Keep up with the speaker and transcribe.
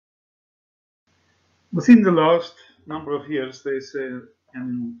Within the last number of years, there's an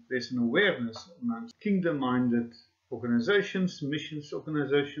awareness amongst kingdom-minded organizations, missions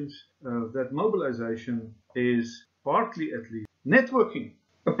organizations, that mobilization is partly, at least, networking,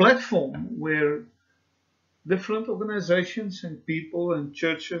 a platform where different organizations and people and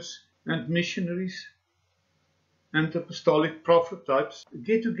churches and missionaries and apostolic prophet types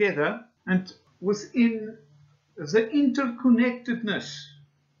get together, and within the interconnectedness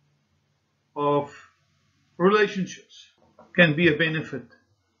of relationships can be a benefit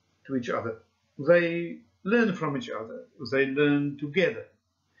to each other. They learn from each other. They learn together.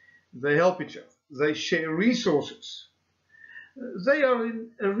 They help each other. They share resources. They are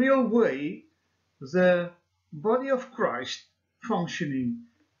in a real way the body of Christ functioning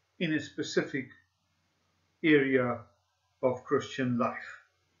in a specific area of Christian life.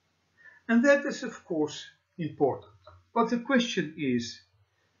 And that is, of course, important. But the question is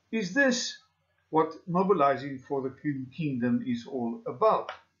this what mobilizing for the kingdom is all about?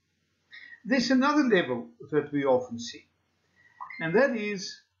 There's another level that we often see, and that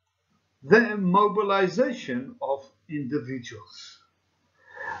is the mobilization of individuals,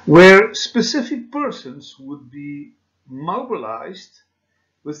 where specific persons would be mobilized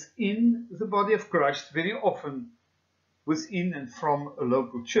within the body of Christ, very often within and from a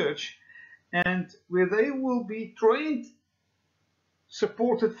local church, and where they will be trained,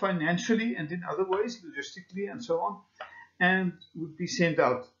 supported financially and in other ways, logistically and so on, and would be sent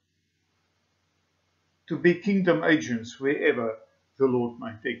out to be kingdom agents wherever the Lord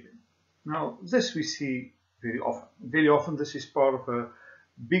might take them. Now, this we see very often. Very often this is part of a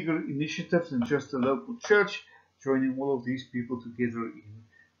bigger initiative than just a local church, joining all of these people together in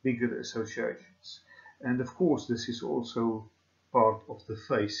bigger associations. And of course, this is also part of the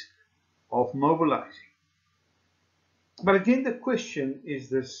face of mobilizing. But again, the question is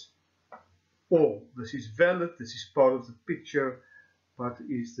this all? This is valid, this is part of the picture, but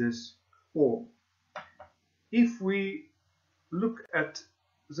is this all? If we look at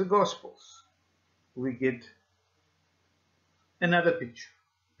the Gospels, we get another picture.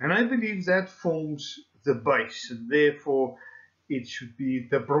 And I believe that forms the base, and therefore it should be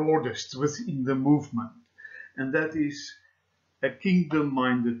the broadest within the movement. And that is a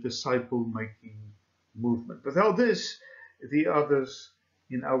kingdom-minded disciple-making movement. Without this, the others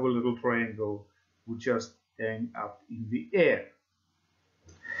in our little triangle would just hang up in the air.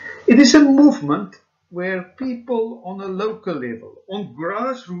 It is a movement where people on a local level, on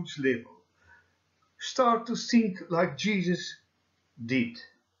grassroots level, start to think like Jesus did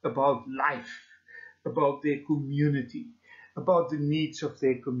about life, about their community, about the needs of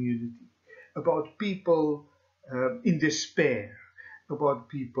their community, about people in despair, about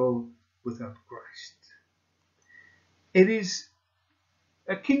people without Christ. It is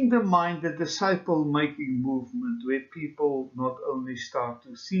a kingdom-minded disciple-making movement where people not only start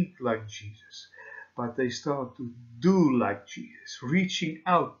to think like Jesus, but they start to do like Jesus, reaching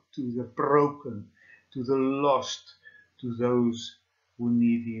out to the broken, to the lost, to those who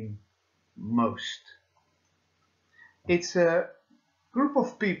need Him most. It's a group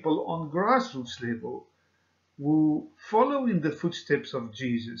of people on grassroots level who follow in the footsteps of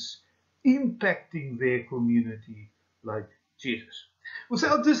Jesus, impacting their community like Jesus.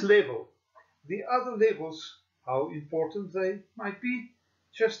 Without this level, the other levels, how important they might be,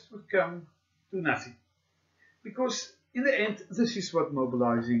 just would come to nothing. Because in the end, this is what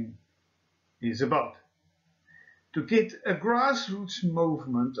mobilizing is about. To get a grassroots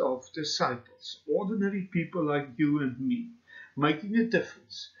movement of disciples, ordinary people like you and me, making a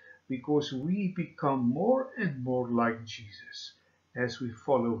difference, because we become more and more like Jesus as we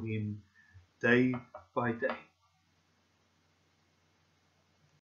follow Him day by day.